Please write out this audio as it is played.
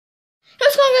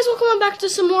What's going on, guys? Welcome back to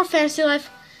some more Fantasy Life.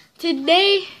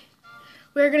 Today,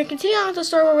 we're going to continue on with the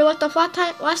story where we left off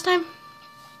last time.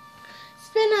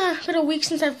 It's been a week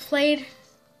since I've played.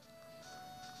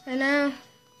 And now,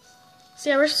 so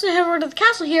yeah, we're supposed to head over to the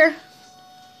castle here.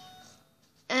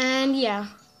 And yeah,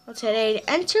 let's hit A to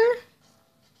enter.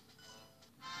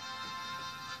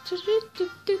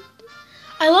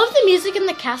 I love the music in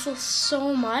the castle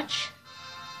so much.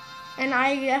 And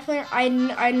I definitely,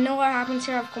 I know what happens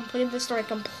here. I've completed the story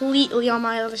completely on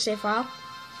my other save file.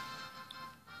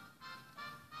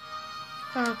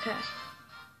 Okay.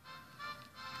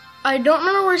 I don't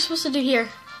remember what we're supposed to do here.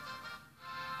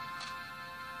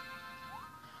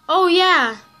 Oh,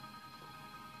 yeah.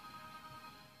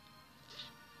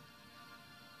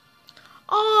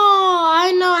 Oh,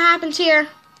 I know what happens here.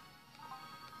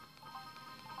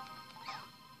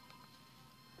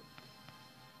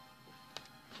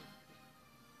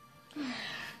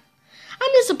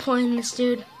 I'm disappointed in this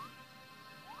dude.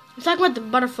 I'm talking about the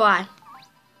butterfly.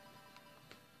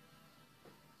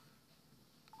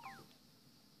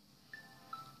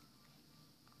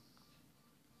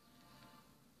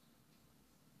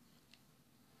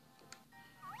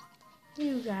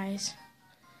 You guys.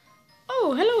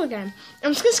 Oh, hello again.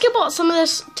 I'm just going to skip out some of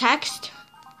this text,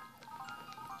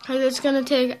 because it's going to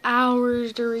take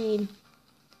hours to read.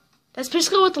 That's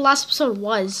basically what the last episode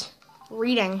was.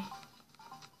 Reading.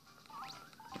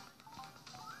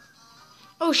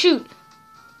 Oh, shoot.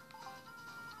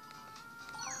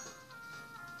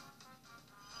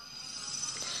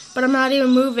 But I'm not even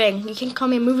moving. You can't call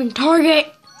me a moving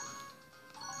target.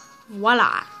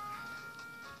 Voila.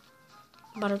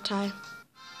 Butter tie.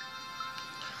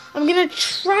 I'm going to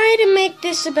try to make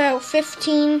this about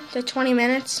 15 to 20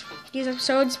 minutes, these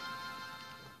episodes.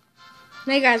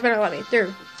 Now you guys better let me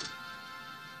through.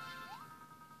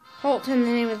 Halt in the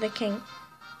name of the king.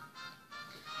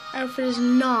 Outfit is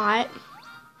not.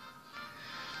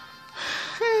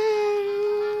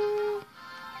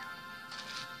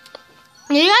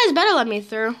 You guys better let me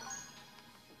through.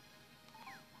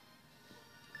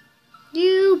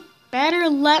 You better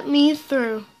let me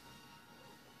through.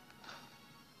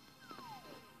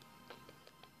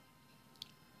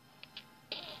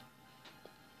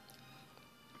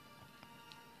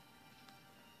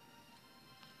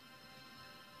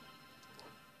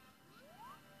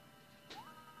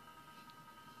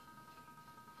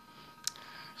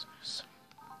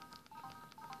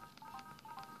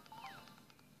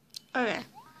 Okay.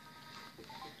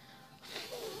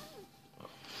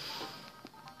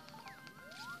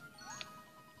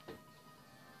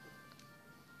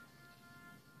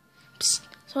 Psst.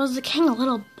 So is the king a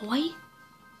little boy?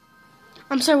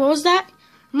 I'm sorry, what was that?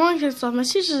 Morning to yourself. My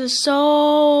teachers are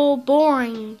so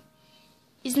boring.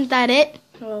 Isn't that it?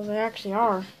 Well, they actually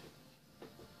are.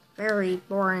 Very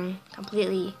boring.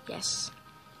 Completely, yes.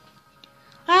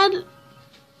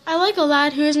 I like a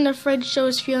lad who isn't afraid to show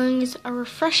his feelings, a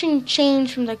refreshing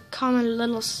change from the common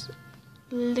little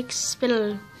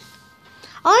lickspittle.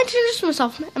 I'll introduce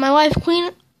myself and my wife,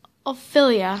 Queen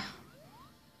Ophelia.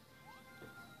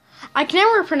 I can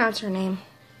never pronounce her name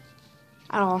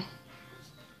at all.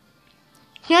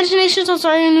 Congratulations on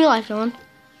starting a new life, Dylan.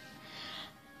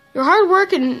 Your hard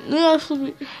work and new life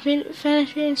will be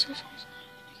fantastic.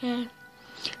 Okay.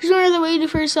 Here's one other way to do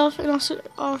for yourself and also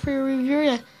for your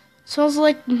reviewer. Smells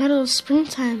like the middle of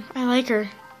springtime. I like her.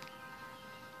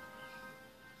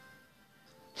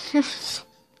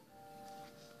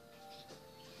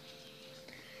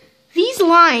 These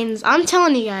lines, I'm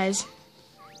telling you guys,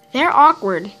 they're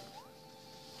awkward.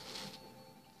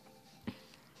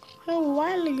 A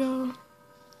while ago.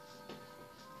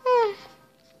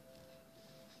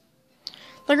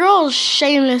 The girl is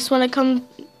shameless when it comes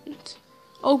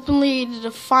openly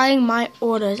defying my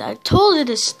orders. I told her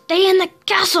to stay in the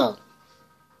castle.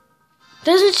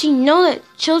 Doesn't she know that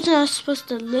children are supposed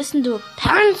to listen to their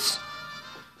parents?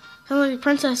 Sounds like a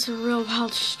princess with a real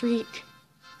wild streak.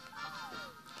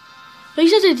 But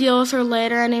you have to deal with her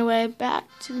later anyway. Back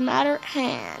to the matter at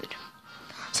hand.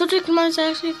 Subject might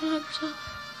actually connect herself.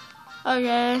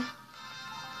 Okay.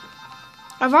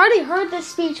 I've already heard this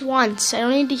speech once. I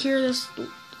don't need to hear this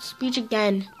speech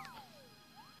again.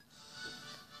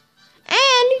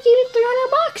 And you gave me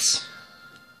 $300.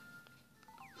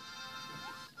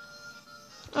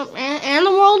 Oh, and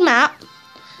the world map.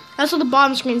 That's what the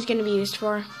bottom screen is going to be used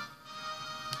for.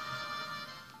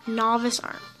 Novice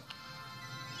art.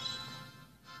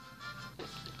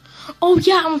 Oh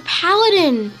yeah, I'm a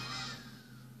paladin.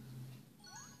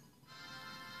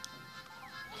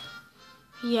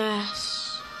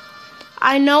 Yes.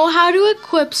 I know how to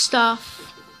equip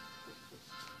stuff.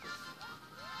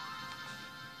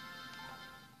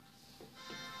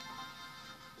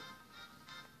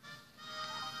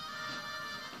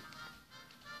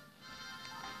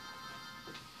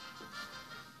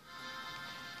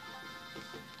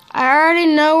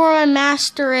 already know where my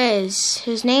master is.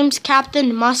 His name's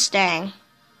Captain Mustang.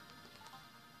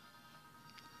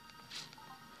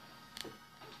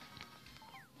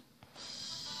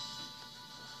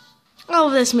 Oh,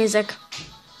 this music.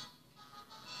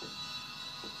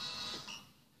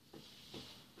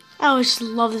 I always just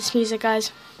love this music,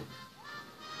 guys.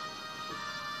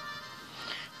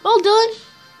 Well done.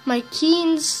 My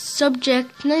keen's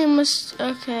subject name was...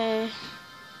 Okay.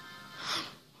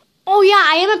 Oh yeah,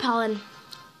 I am a paladin.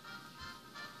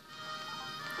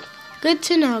 Good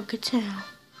to know, good to know.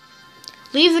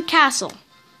 Leave the castle.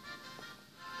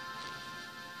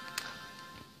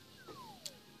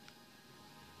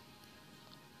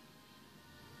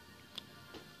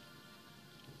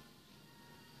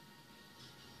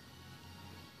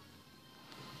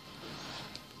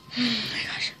 Oh my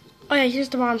gosh. Oh yeah, here's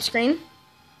the bottom screen.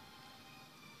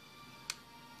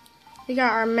 We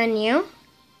got our menu.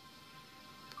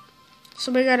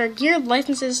 So we got our gear,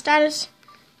 licenses, status,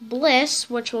 bliss,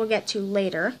 which we'll get to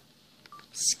later,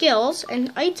 skills,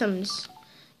 and items.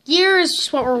 Gear is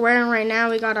just what we're wearing right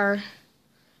now. We got our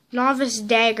novice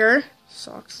dagger.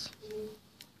 Sucks.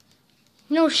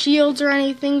 No shields or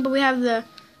anything, but we have the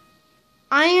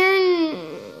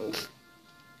iron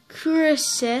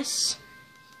cuirass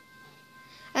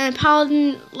and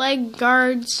paladin leg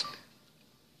guards.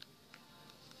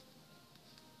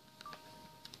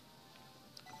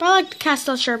 But I like the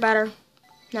Castell shirt better.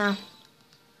 No.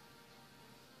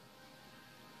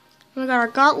 We got our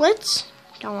gauntlets.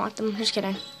 Don't want them, just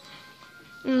kidding.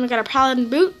 And we got our paladin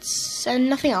boots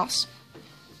and nothing else.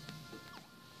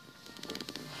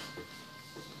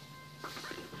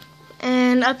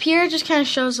 And up here just kind of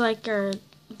shows like our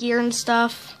gear and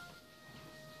stuff.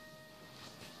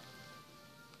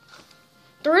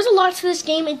 There is a lot to this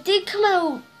game. It did come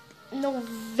out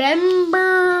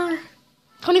November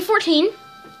 2014.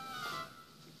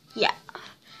 Yeah.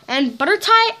 And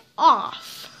Buttertie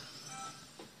off.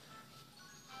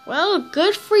 Well,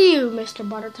 good for you, Mr.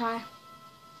 Buttertie.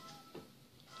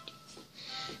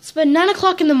 It's about 9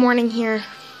 o'clock in the morning here.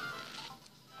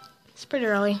 It's pretty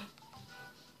early.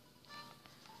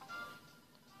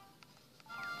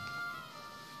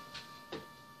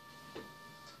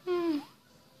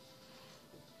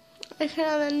 I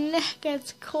kind of the neck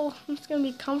gets cold. It's gonna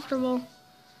be comfortable.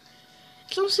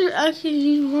 It looks like I could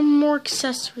use one more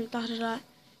accessory.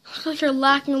 Looks like you're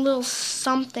lacking a little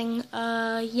something.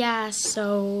 Yeah,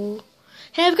 so...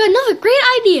 Hey, I've got another great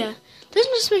idea.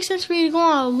 Doesn't just make sense for you to go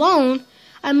on alone.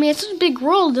 I mean, it's such a big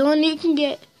world, Dylan. You can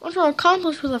get much more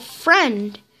accomplished with a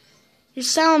friend. Your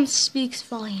silence speaks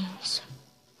volumes.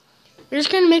 You're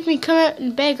just gonna make me come out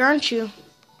and beg, aren't you?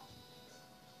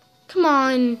 Come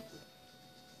on.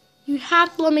 You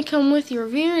have to let me come with you.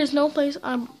 Revere is no place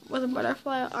with a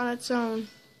butterfly on its own.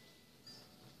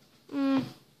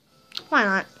 Why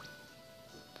not?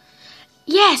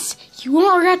 Yes! You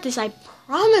won't regret this, I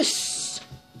promise!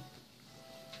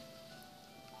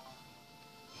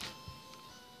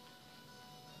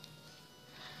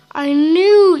 I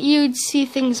knew you'd see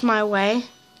things my way.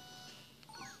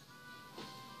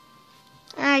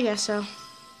 I guess so.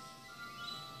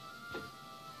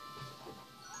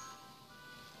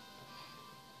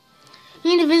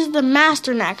 You need to visit the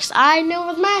master next. I know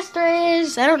where the master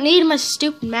is. I don't need my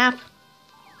stupid map.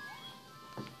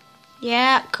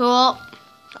 Yeah, cool.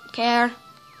 Don't care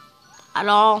at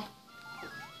all.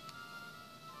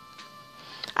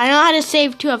 I know how to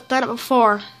save too. I've done it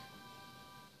before.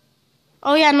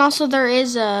 Oh yeah, and also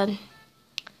there's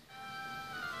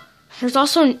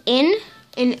also an inn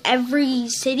in every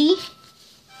city.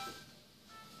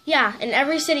 Yeah, in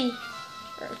every city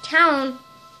or town.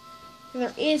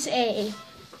 There is a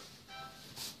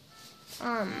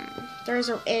there's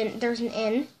an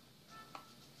inn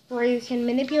where you can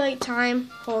manipulate time.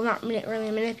 Well, not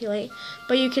really manipulate,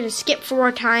 but you can skip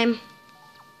forward time.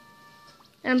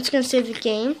 And I'm just gonna save the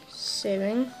game.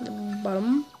 Saving the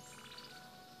bottom.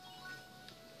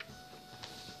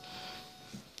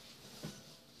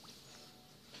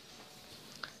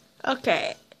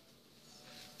 Okay.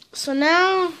 So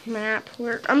now map.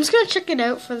 I'm just gonna check it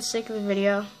out for the sake of the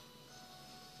video.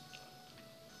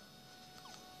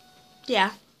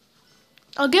 Yeah.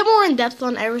 I'll get more in depth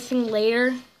on everything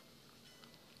later.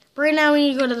 But right now we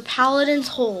need to go to the Paladin's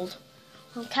Hold,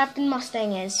 where Captain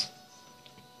Mustang is.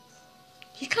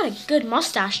 He's got a good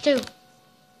mustache too.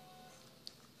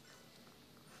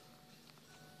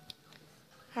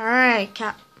 Alright,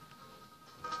 Cap.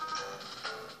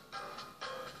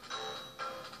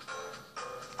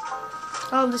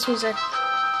 I love this music.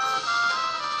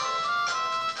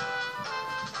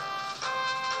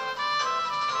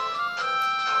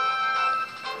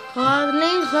 The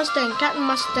name's It's Mustang, Captain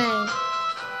Mustang.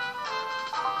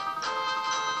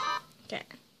 Okay.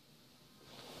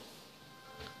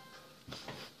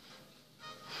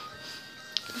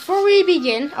 Before we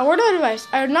begin, a word of advice.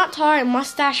 I would not tolerate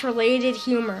mustache-related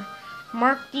humor.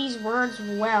 Mark these words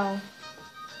well.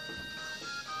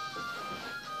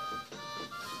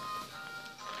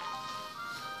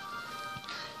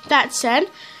 That said,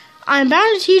 I am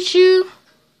bound to teach you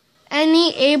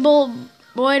any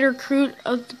able-bodied recruit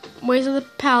of the ways of the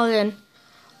paladin.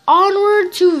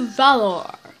 Onward to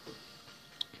Valor.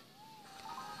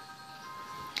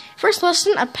 First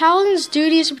lesson, a paladin's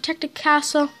duty is to protect a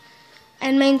castle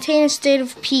and maintain a state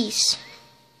of peace.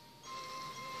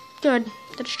 Good,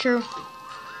 that's true.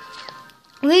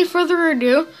 Without further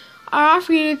ado, I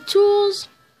offer you the tools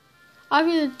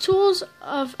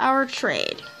of our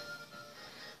trade.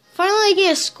 Finally, I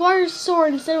get a squire's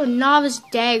sword instead of a novice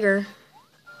dagger.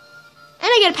 And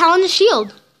I get a paladin's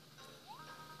shield.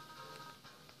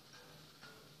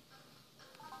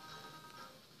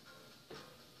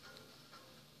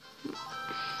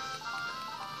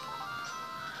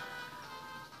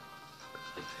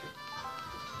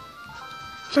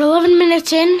 For 11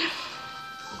 minutes in,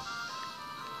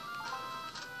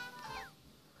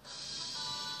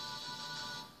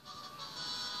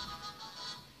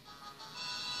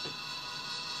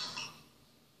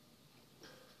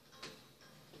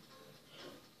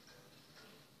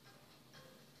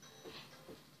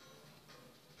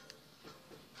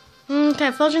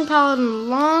 okay, Fledgling Paladin,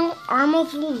 Long Arm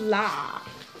of the Law.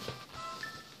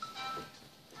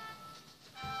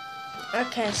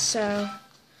 Okay, so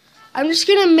I'm just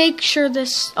gonna make sure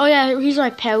this. Oh yeah, here's my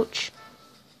pouch.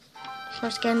 So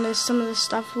let's get into some of this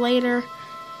stuff later.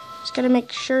 Just gotta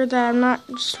make sure that I'm not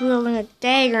just wielding a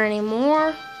dagger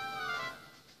anymore.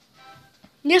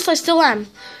 Yes, I still am.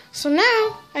 So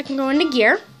now I can go into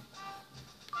gear.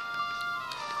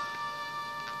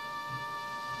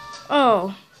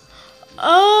 Oh.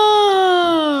 Oh.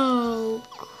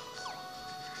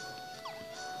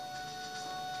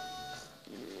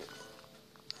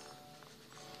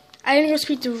 I didn't go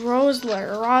speak to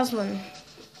Rosalind.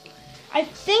 I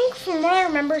think, from what I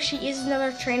remember, she is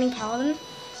another training paladin.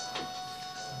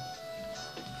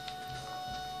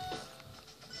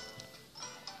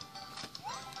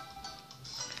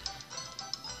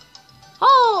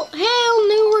 Oh, hail,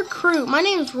 new recruit. My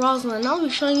name is Rosalind, and I'll be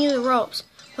showing you the ropes.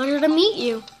 Pleasure to meet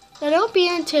you. Now, don't be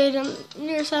irritated. I'm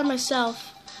near side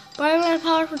myself. But I've been in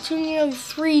power for nearly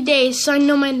 3 days, so I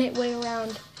know my way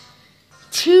around.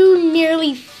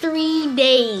 Nearly 3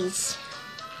 days.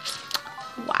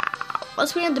 Wow.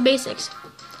 Let's begin at the basics.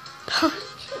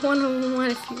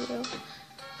 101, if you will.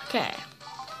 Okay.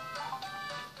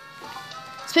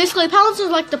 So basically, paladins are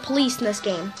like the police in this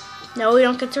game. No, we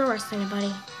don't get to arrest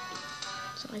anybody.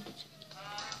 So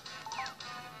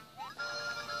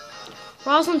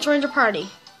Rosalind joins our party.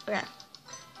 Okay.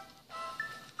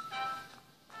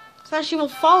 So now she will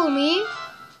follow me.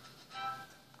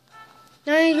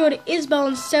 Now I need to go to Isabel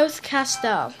in South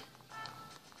Castel.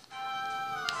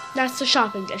 That's the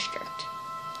shopping district.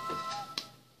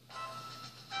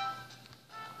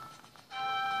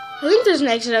 I think there's an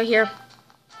exit out here.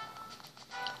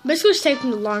 Basically, it's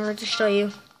taking longer to show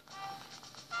you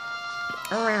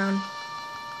around.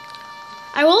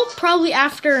 I will probably,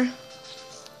 after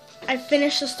I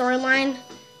finish the storyline,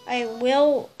 I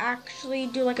will actually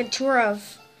do like a tour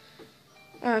of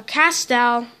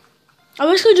Castel. I'll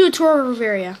basically do a tour of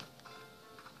Riveria.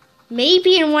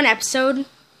 Maybe in one episode.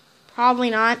 Probably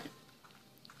not.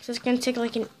 Because it's going to take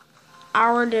like an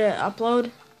hour to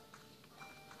upload.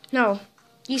 No.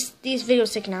 These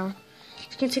videos take an hour.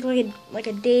 It's going to take like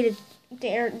a day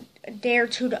or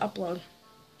two to upload.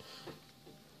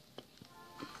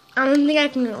 I don't think I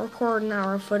can record an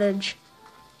hour of footage.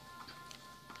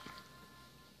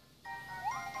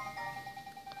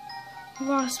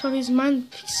 Lost puppies,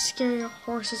 mind scary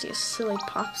horses, you silly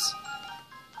pups.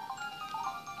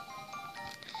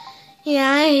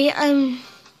 Yeah, I'm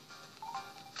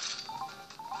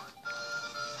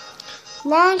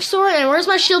long sword, and where's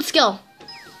my shield skill?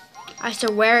 I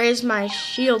said, where is my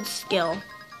shield skill?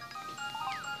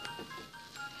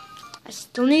 I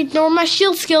still need to know where my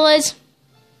shield skill is.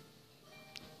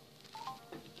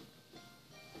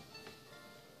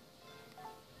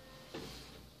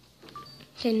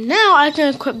 Okay, now I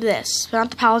can equip this, but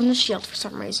not the Paladin's shield for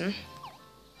some reason.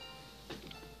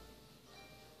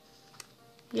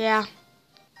 Yeah.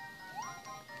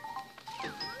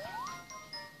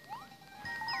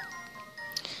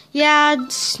 Yeah,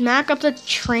 smack up the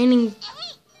training.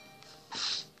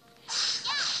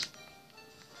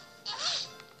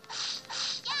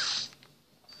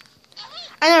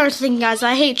 Another thing, guys,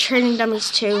 I hate training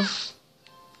dummies too.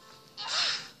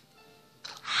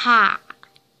 Ha!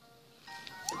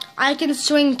 I can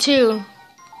swing too.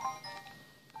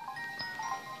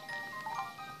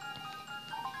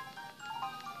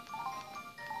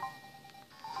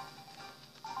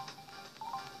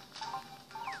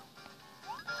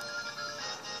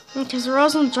 Because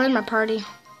Rose will join my party.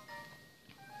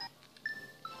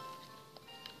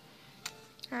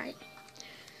 Alright.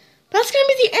 That's going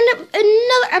to be the end of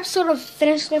another episode of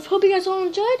Finish Smith. Hope you guys all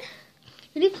enjoyed. If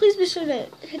you did, please be sure to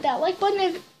hit that like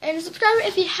button and subscribe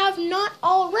if you have not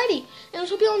already. And I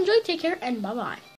hope you all enjoyed. Take care and bye-bye.